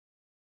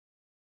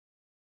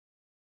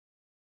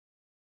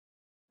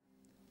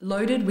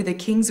Loaded with a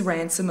king's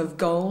ransom of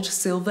gold,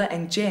 silver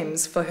and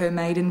gems for her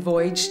maiden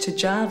voyage to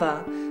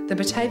Java, the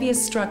Batavia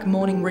struck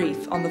Morning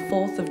Reef on the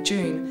 4th of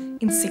June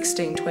in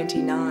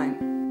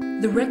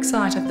 1629. The wreck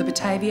site of the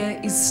Batavia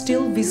is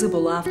still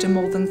visible after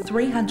more than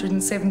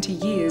 370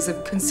 years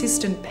of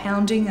consistent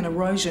pounding and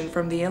erosion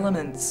from the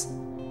elements.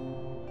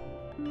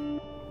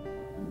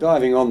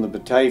 Diving on the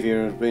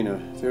Batavia has been a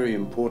very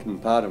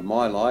important part of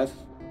my life.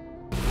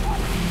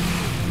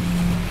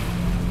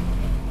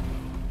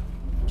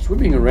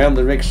 Swimming around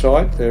the wreck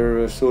site, there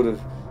are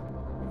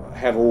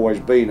have always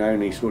been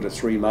only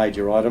three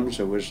major items.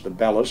 There was the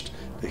ballast,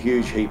 the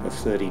huge heap of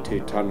 32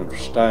 tonne of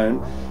stone,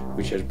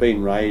 which has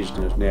been raised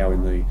and is now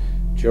in the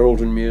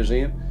Geraldton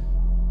Museum.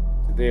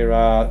 There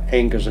are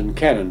anchors and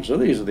cannons, so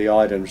these are the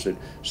items that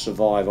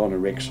survive on a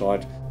wreck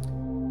site.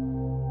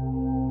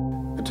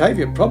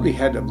 Batavia probably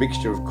had a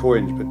mixture of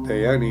coins, but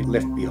they only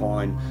left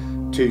behind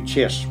two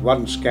chests,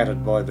 one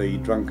scattered by the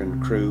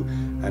drunken crew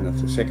and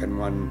the second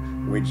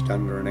one wedged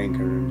under an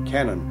anchor and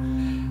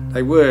cannon.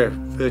 They were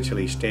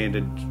virtually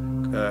standard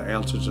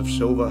ounces of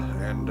silver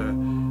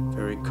and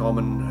very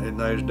common in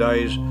those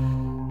days.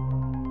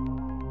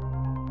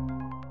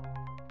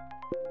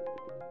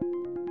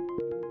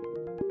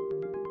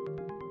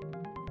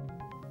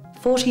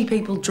 "40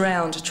 people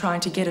drowned trying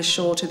to get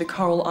ashore to the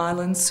Coral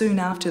Islands soon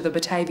after the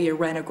Batavia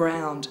ran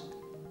aground.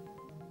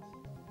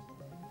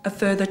 A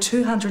further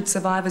 200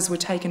 survivors were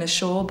taken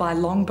ashore by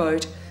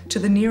longboat to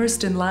the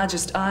nearest and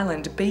largest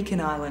island, Beacon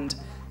Island,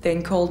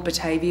 then called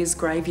Batavia's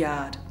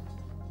Graveyard.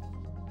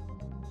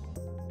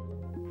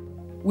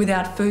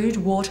 Without food,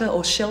 water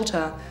or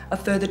shelter, a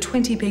further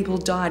 20 people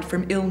died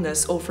from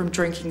illness or from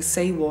drinking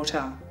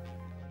seawater.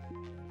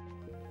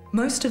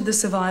 Most of the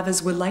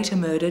survivors were later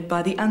murdered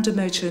by the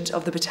under-merchant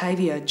of the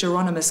Batavia,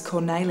 Jeronimus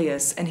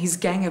Cornelius, and his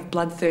gang of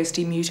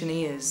bloodthirsty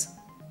mutineers.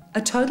 A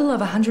total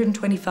of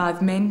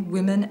 125 men,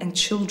 women and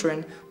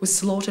children were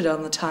slaughtered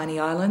on the tiny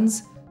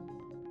islands.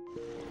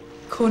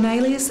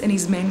 Cornelius and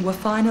his men were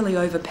finally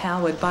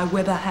overpowered by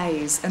Weber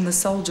Hayes and the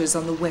soldiers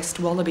on the West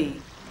Wallaby.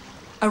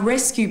 A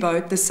rescue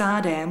boat, the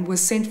Sardam, was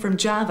sent from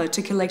Java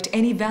to collect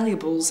any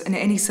valuables and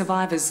any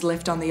survivors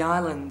left on the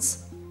islands.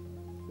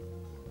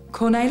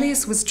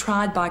 Cornelius was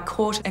tried by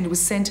court and was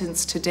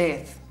sentenced to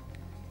death.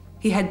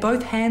 He had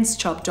both hands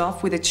chopped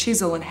off with a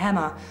chisel and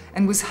hammer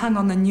and was hung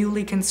on the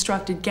newly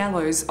constructed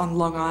gallows on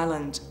Long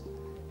Island.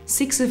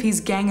 6 of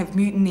his gang of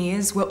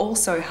mutineers were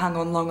also hung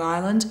on Long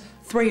Island,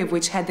 3 of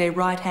which had their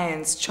right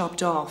hands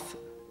chopped off.